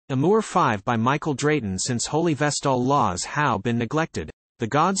Amour 5 by Michael Drayton. Since holy Vestall laws how been neglected, the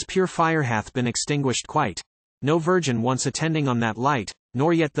gods' pure fire hath been extinguished quite. No virgin once attending on that light,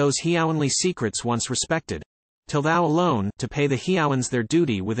 nor yet those heauenly secrets once respected. Till thou alone, to pay the heauens their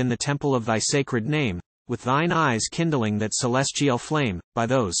duty within the temple of thy sacred name, with thine eyes kindling that celestial flame, by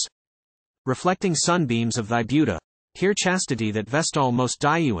those reflecting sunbeams of thy beauty. Here Chastity that Vestall most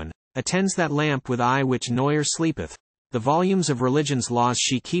diuine, attends that lamp with eye which neuer sleepeth. The volumes of religion's laws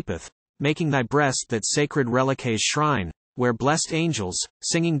she keepeth, making thy breast that sacred reliques shryne, where blessed angels,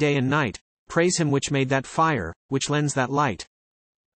 singing day and night, praise him which made that fire, which lends that light.